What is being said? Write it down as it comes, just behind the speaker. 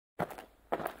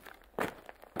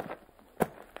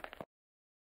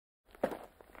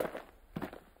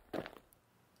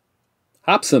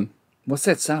Hopsin. What's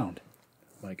that sound?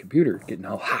 My computer getting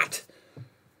all hot.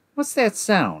 What's that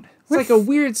sound? It's like a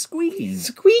weird squeaking.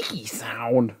 Squeaky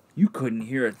sound. You couldn't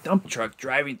hear a dump truck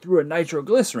driving through a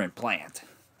nitroglycerin plant.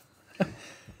 I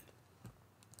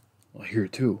hear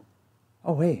it too.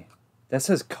 Oh, wait. That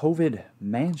says COVID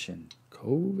Mansion.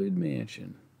 COVID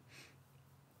Mansion.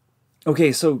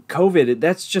 Okay, so COVID,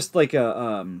 that's just like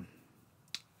a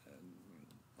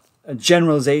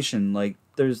generalization. Like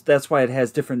that's why it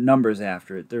has different numbers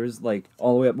after it. There's like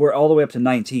we're all the way up to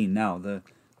 19 now. The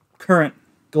current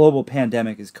global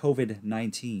pandemic is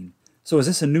COVID-19. So is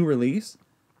this a new release?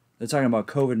 They're talking about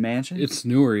COVID Mansion? It's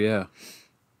newer, yeah.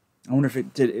 I wonder if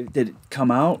it did it come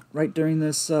out right during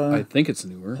this I think it's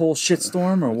newer. whole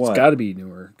shitstorm or what? It's got to be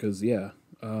newer because, yeah.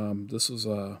 This was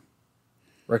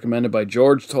recommended by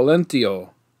George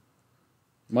Tolentio.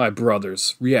 My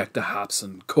brothers react to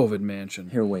Hopsin, COVID Mansion.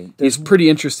 Here, wait. He's a pretty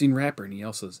interesting rapper, and he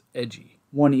also is edgy.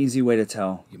 One easy way to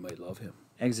tell. You might love him.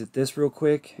 Exit this real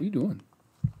quick. What are you doing?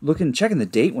 Checking the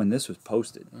date when this was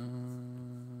posted.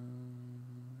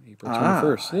 April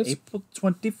 21st. It's April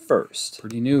 21st.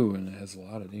 pretty new, and it has a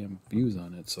lot of damn views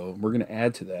on it, so we're going to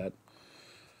add to that.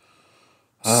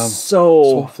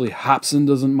 So hopefully Hopsin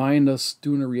doesn't mind us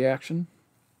doing a reaction.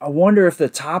 I wonder if the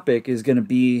topic is going to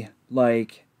be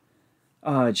like,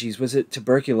 was it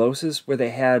tuberculosis where they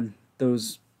had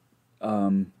those,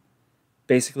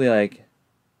 basically like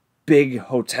big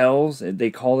hotels?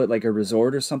 They call it like a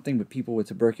resort or something, but people with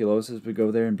tuberculosis would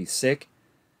go there and be sick.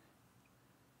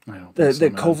 I don't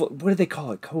think so, what do they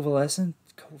call it? Convalescent?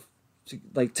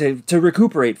 Like to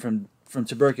recuperate from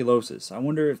tuberculosis. I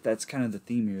wonder if that's kind of the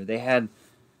theme here. They had,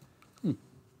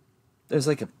 there's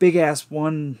like a big ass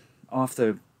one off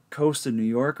the coast of New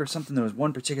York or something. There was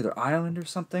one particular island or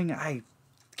something. I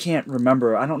can't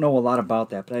remember. I don't know a lot about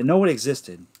that, but I know it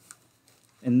existed.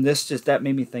 And that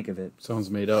made me think of it. Sounds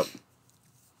made up.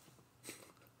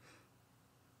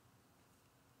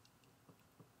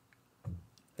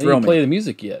 I didn't play the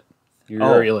music yet. You're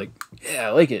already like, yeah,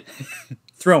 I like it.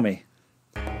 Throw me.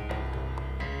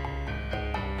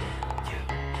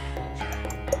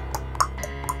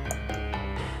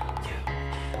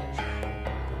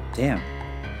 Damn.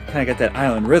 Kind of got that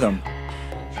island rhythm.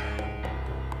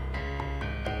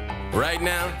 Right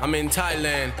now, I'm in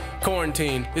Thailand.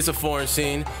 Quarantine, it's a foreign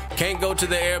scene. Can't go to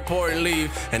the airport and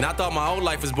leave. And I thought my whole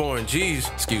life was boring. Jeez,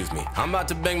 excuse me. I'm about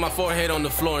to bang my forehead on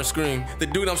the floor and scream. The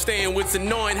dude I'm staying with's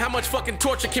annoying. How much fucking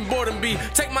torture can boredom be?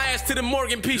 Take my ass to the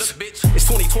Morgan piece. Look, bitch, it's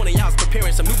 2020. I was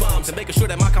preparing some new bombs and making sure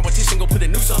that my competition gon' put a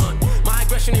noose on. My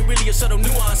aggression ain't really a subtle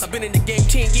nuance. I've been in the game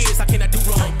 10 years. I cannot do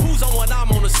wrong. Who's on one?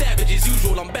 I'm on a savage as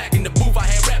usual. I'm back in the booth. I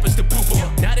had rappers to poop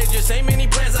on. Now there just ain't many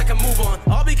brands I can move on.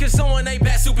 All because someone ate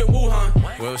bad soup in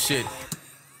Wuhan. Well, shit.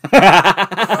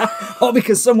 All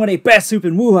because someone ate bat soup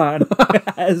in Wuhan.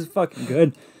 That's fucking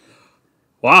good.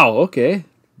 Wow, okay.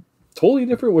 Totally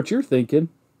different what you're thinking.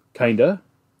 Kinda.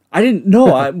 I didn't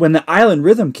know. When the island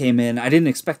rhythm came in, I didn't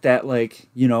expect that, like,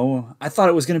 I thought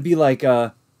it was going to be like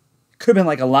could have been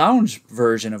like a lounge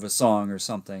version of a song or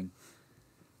something.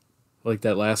 I like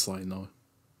that last line, though.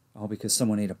 All because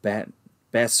someone ate a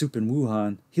bat soup in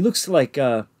Wuhan. He looks like,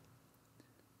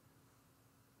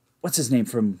 what's his name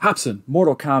from Hopsin.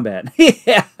 Mortal Kombat?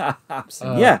 Yeah,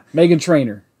 Hopsin. Yeah. Megan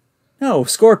Trainor. No,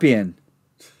 Scorpion.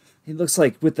 He looks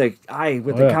like with the eye,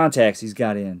 with the contacts he's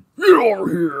got in. Get over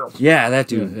here. Yeah, that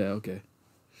dude. Yeah, okay.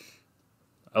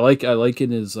 I like in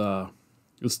his,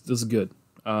 this is good.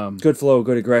 Good flow,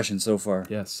 good aggression so far.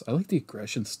 Yes, I like the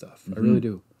aggression stuff. I really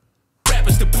do.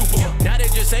 Rappers to poop on. Now there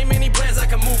just ain't many brands I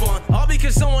can move on. All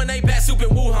because someone ate bad soup in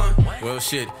Wuhan. Well,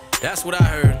 shit, that's what I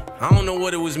heard. I don't know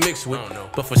what it was mixed with,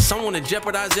 but for someone to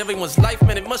jeopardize everyone's life,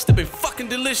 man, it must have been fucking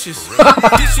delicious.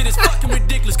 This shit is fucking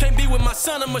ridiculous. Can't be with my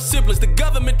son or my siblings. The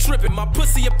government tripping. My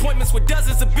pussy appointments with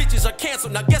dozens of bitches are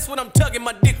canceled. Now guess what I'm tugging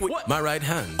my dick with? My right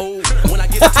hand. Oh, when I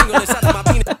get a tingle inside of my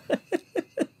penis.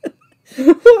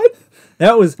 What?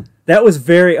 That was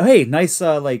very. Hey, nice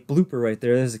like blooper right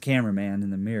there. There's a cameraman in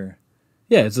the mirror.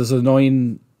 Yeah, it's this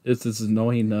annoying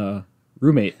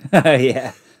roommate.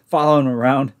 Yeah, following him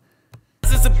around.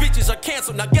 The bitches are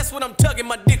canceled. Now guess what I'm tugging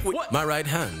my dick with? My right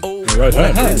hand. Oh, right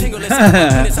hand. When I tingle inside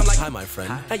my penis, I'm like, hi, my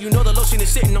friend. And you know the lotion is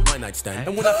sitting on my nightstand.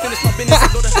 And when I finish my business, I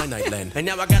go to my nightland. And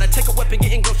now I gotta take a weapon,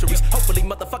 getting groceries. Hopefully,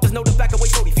 motherfuckers know the back away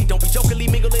 40 feet. Don't be jokingly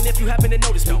mingling if you happen to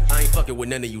notice me. I ain't fucking with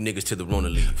none of you niggas till the Rona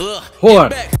leave. Ugh. Hold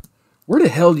on. Where the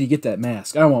hell do you get that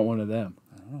mask? I want one of them.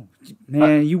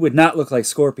 Man, you would not look like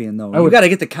Scorpion though. You got to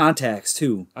get the contacts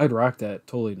too. I'd rock that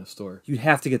totally in the store. You'd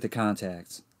have to get the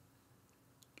contacts.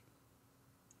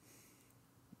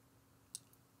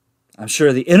 I'm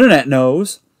sure the internet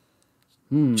knows.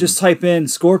 Just type in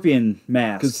scorpion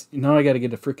mask. Because now I got to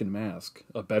get a freaking mask,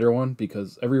 a better one,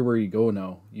 because everywhere you go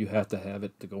now, you have to have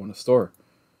it to go in a store.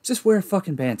 Just wear a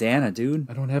fucking bandana, dude.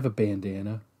 I don't have a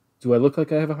bandana. Do I look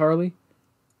like I have a Harley?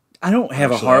 I don't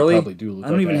have Actually, a Harley. I probably do look I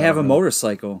don't like even I have a have one.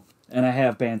 motorcycle, and I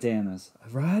have bandanas. I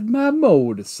ride my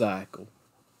motorcycle.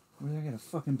 Well, I got a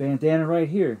fucking bandana right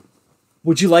here.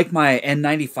 Would you like my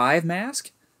N95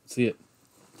 mask? See it.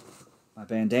 My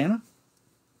bandana?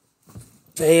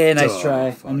 Hey, nice Oh,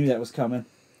 try. fuck. I knew that was coming.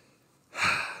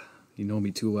 You know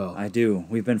me too well. I do.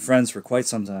 We've been friends for quite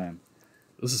some time.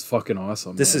 This is fucking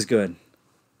awesome. This man. is good.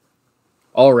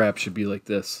 All rap should be like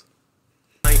this.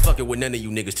 I ain't fucking with none of you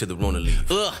niggas till the Rona leave.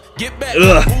 Get back,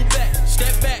 Ugh. move back,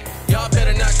 step back. Y'all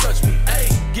better not touch me. Hey,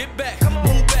 get back,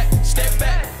 move back, step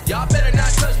back. Y'all better not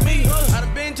touch me. I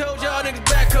done been told y'all niggas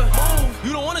back up. Move.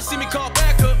 You don't wanna see me call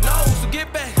back up. No, so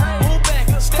get back, move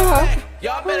back, step back.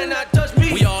 Y'all better not touch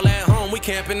me. We all at home, we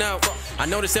camping out. I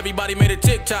noticed everybody made a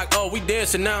TikTok. Oh, we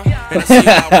dancing now. And I see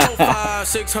about 4, 5,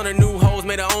 600 new hoes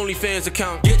made an OnlyFans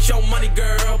account. Get your money,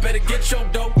 girl. Better get your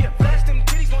dope. Flash them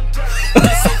titties one time.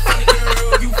 That's so funny,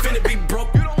 girl. You finna be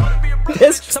broke. You don't wanna be a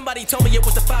broke. Somebody told me it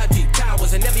was the 5G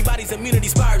towers and everybody's immunity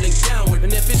spiraling downward.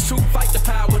 And if it's true, fight the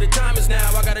power. The time is now.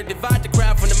 I gotta divide the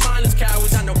crowd from the mindless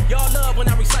cowards. I know y'all love when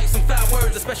I recite some foul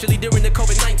words, especially during the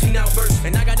COVID-19 outburst.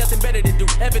 And I got nothing better to do.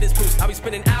 Evidence proofs. I'll be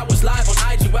spending hours live on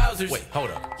IG wowzers. Wait,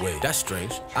 hold up. Wait, that's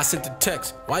strange. I sent the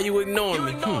text. Why you ignoring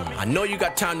me? I know you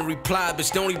got time to reply,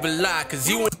 bitch. Don't even lie, cause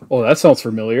you. Oh, that sounds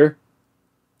familiar.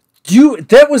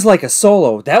 That was like a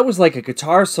solo. That was like a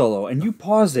guitar solo, and you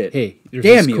paused it. Hey,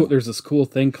 damn you. There's this cool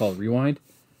thing called rewind.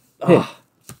 Hey, Oh,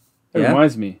 it yeah?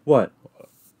 reminds me. What?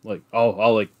 Like,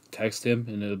 I'll like text him,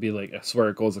 and it'll be like, I swear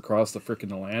it goes across the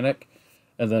freaking Atlantic,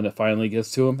 and then it finally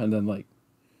gets to him, and then like,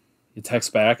 you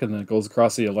text back, and then it goes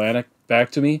across the Atlantic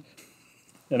back to me,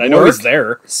 and I know he's Work,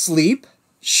 there. Sleep,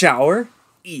 shower,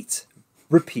 eat,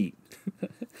 repeat.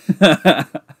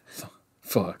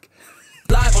 Fuck.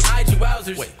 Live on IG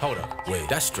wowzers. Wait, hold up. Wait,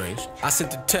 that's strange. I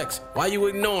sent the text. Why you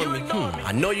ignoring me?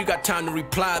 I know you got time to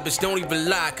reply, bitch. Don't even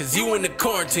lie, cause you in the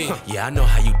quarantine. Yeah, I know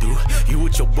how you do. You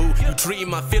with your boo. You treating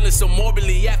my feelings so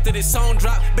morbidly after this song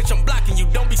drop. Bitch, I'm blocking you.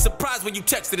 Don't be surprised when you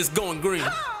text it, it's going green.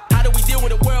 How do we deal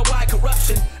with a worldwide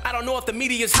corruption? I don't know if the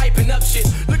media's hyping up shit.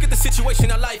 Look at the situation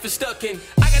our life is stuck in.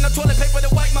 I got no toilet paper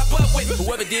to wipe my butt with.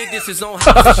 Whoever did this is on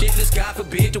house and shit. This God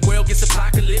forbid the world gets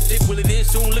apocalyptic. Will it end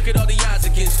soon? Look at all the odds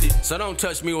against it. So don't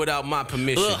touch me without my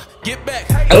permission. Get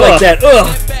back. I like that.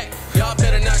 Step back. Y'all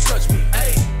better not touch me.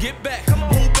 Hey, get back.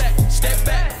 Move back. Step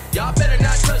back. Y'all better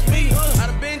not touch me. I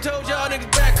done been told y'all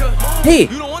niggas back up. Hey.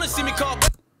 You don't wanna see me call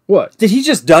back. What? Did he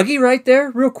just Dougie right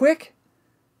there, real quick?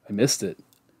 I missed it.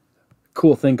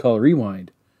 Cool thing called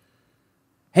rewind.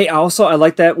 Hey, also, I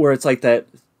like that where it's like that.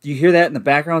 You hear that in the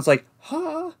background? It's like,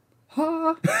 ha,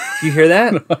 ha. You hear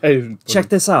that? Check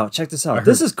this out. Check this out.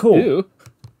 This is cool. Ew.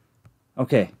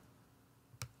 Okay.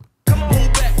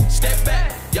 Move back, step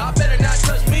back. Y'all better not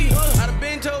touch me. I done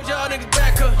been told y'all niggas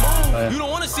back up. You don't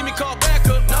wanna see me call back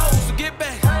up. No, so get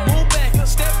back, move back,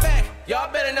 step back.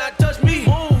 Y'all better not touch me.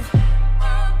 Move.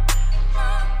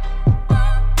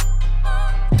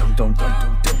 Don't.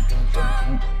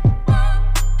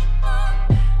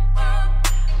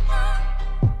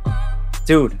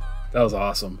 Dude, That was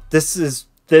awesome. this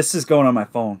is going on my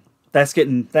phone. That's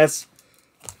it.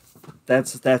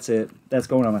 That's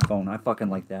going on my phone. I fucking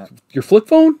like that. Your flip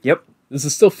phone? Yep. Does it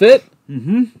still fit?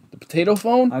 Mm-hmm. The potato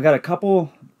phone? I got a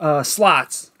couple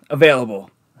slots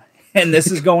available, and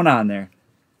this is going on there.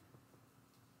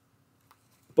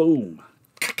 Boom.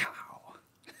 Cacao.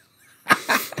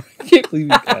 I can't believe you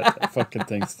got that fucking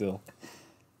thing still.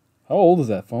 How old is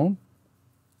that phone?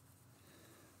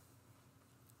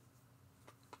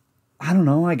 I don't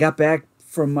know. I got back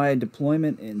from my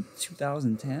deployment in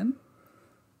 2010.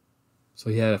 So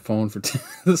he had a phone for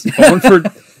this phone for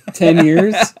 10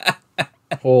 years?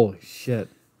 Holy shit.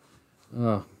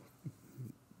 Oh.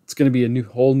 It's going to be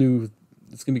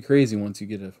it's going to be crazy once you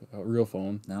get a real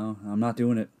phone. No, I'm not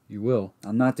doing it. You will.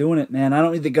 I'm not doing it, man. I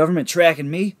don't need the government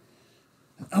tracking me.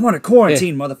 I'm on a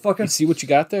quarantine, motherfucker. You see what you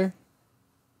got there?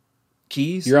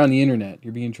 Keys You're on the internet.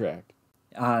 You're being tracked.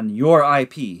 on your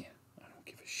IP. I don't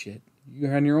give a shit.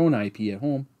 You're on your own IP at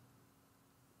home.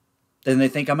 Then they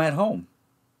think I'm at home.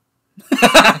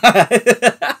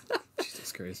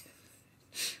 Jesus Christ.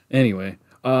 Anyway,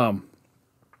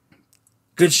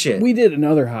 Good shit. we did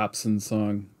another Hopsin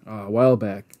song a while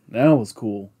back. That was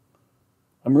cool.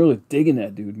 I'm really digging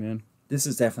that dude, man. This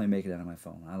is definitely making it on my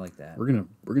phone. I like that. We're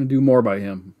gonna do more by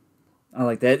him. I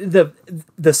like that.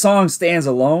 The song stands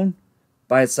alone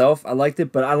by itself. I liked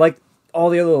it, but I like all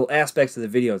the other little aspects of the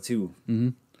video too.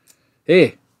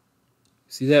 Hey,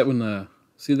 See that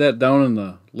see that down in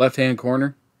the left-hand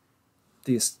corner?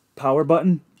 The power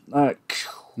button.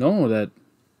 No, that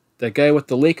guy with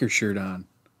the Lakers shirt on.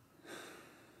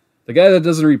 The guy that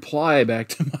doesn't reply back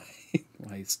to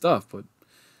my stuff, but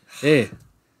hey,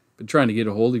 been trying to get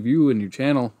a hold of you and your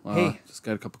channel. Hey. Just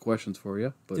got a couple questions for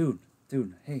you. But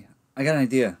Dude, hey, I got an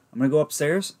idea. I'm gonna go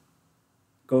upstairs,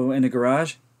 go in the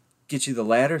garage, get you the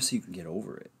ladder so you can get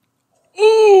over it.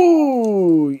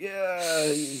 Ooh, yeah.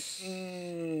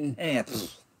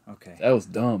 Okay. That was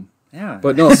dumb. Yeah.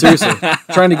 But no, seriously,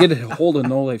 trying to get a hold of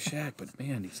No Life Shack, but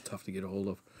man, he's tough to get a hold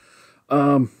of.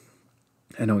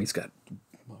 I know he's got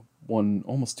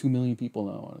almost 2 million people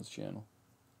now on his channel.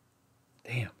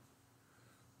 Damn.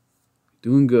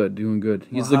 Doing good.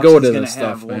 He's the goat of this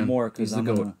stuff, man. One more because I'm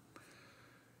goat. gonna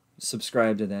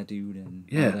subscribe to that dude and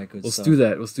all that good let's stuff. do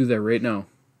that. Let's do that right now.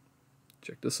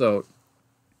 Check this out.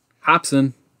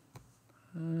 Hopsin.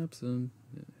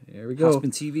 There we go.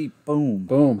 Hopsin TV. Boom.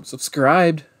 Boom.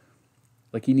 Subscribed.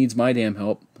 Like he needs my damn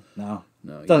help. No,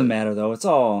 he doesn't matter though. It's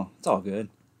all good.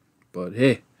 But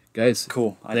hey, guys.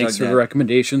 Cool. Thanks for the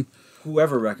recommendation.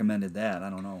 Whoever recommended that, I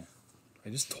don't know. I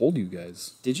just told you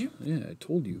guys. Did you? Yeah, I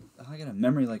told you. I got a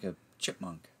memory like a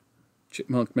chipmunk.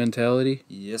 Chipmunk mentality.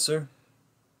 Yes, sir.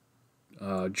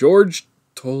 George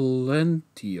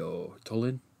Tolentino.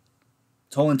 Tolentino.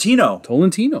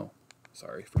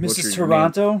 Sorry for butchering Mrs. your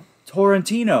Toronto.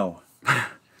 Torrentino.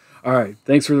 All right.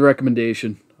 Thanks for the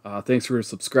recommendation. Thanks for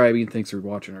subscribing. Thanks for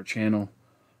watching our channel.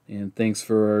 And thanks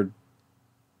for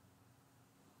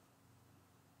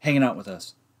hanging out with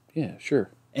us. Yeah, sure.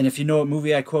 And if you know what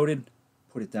movie I quoted,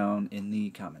 put it down in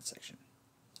the comment section.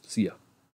 See ya.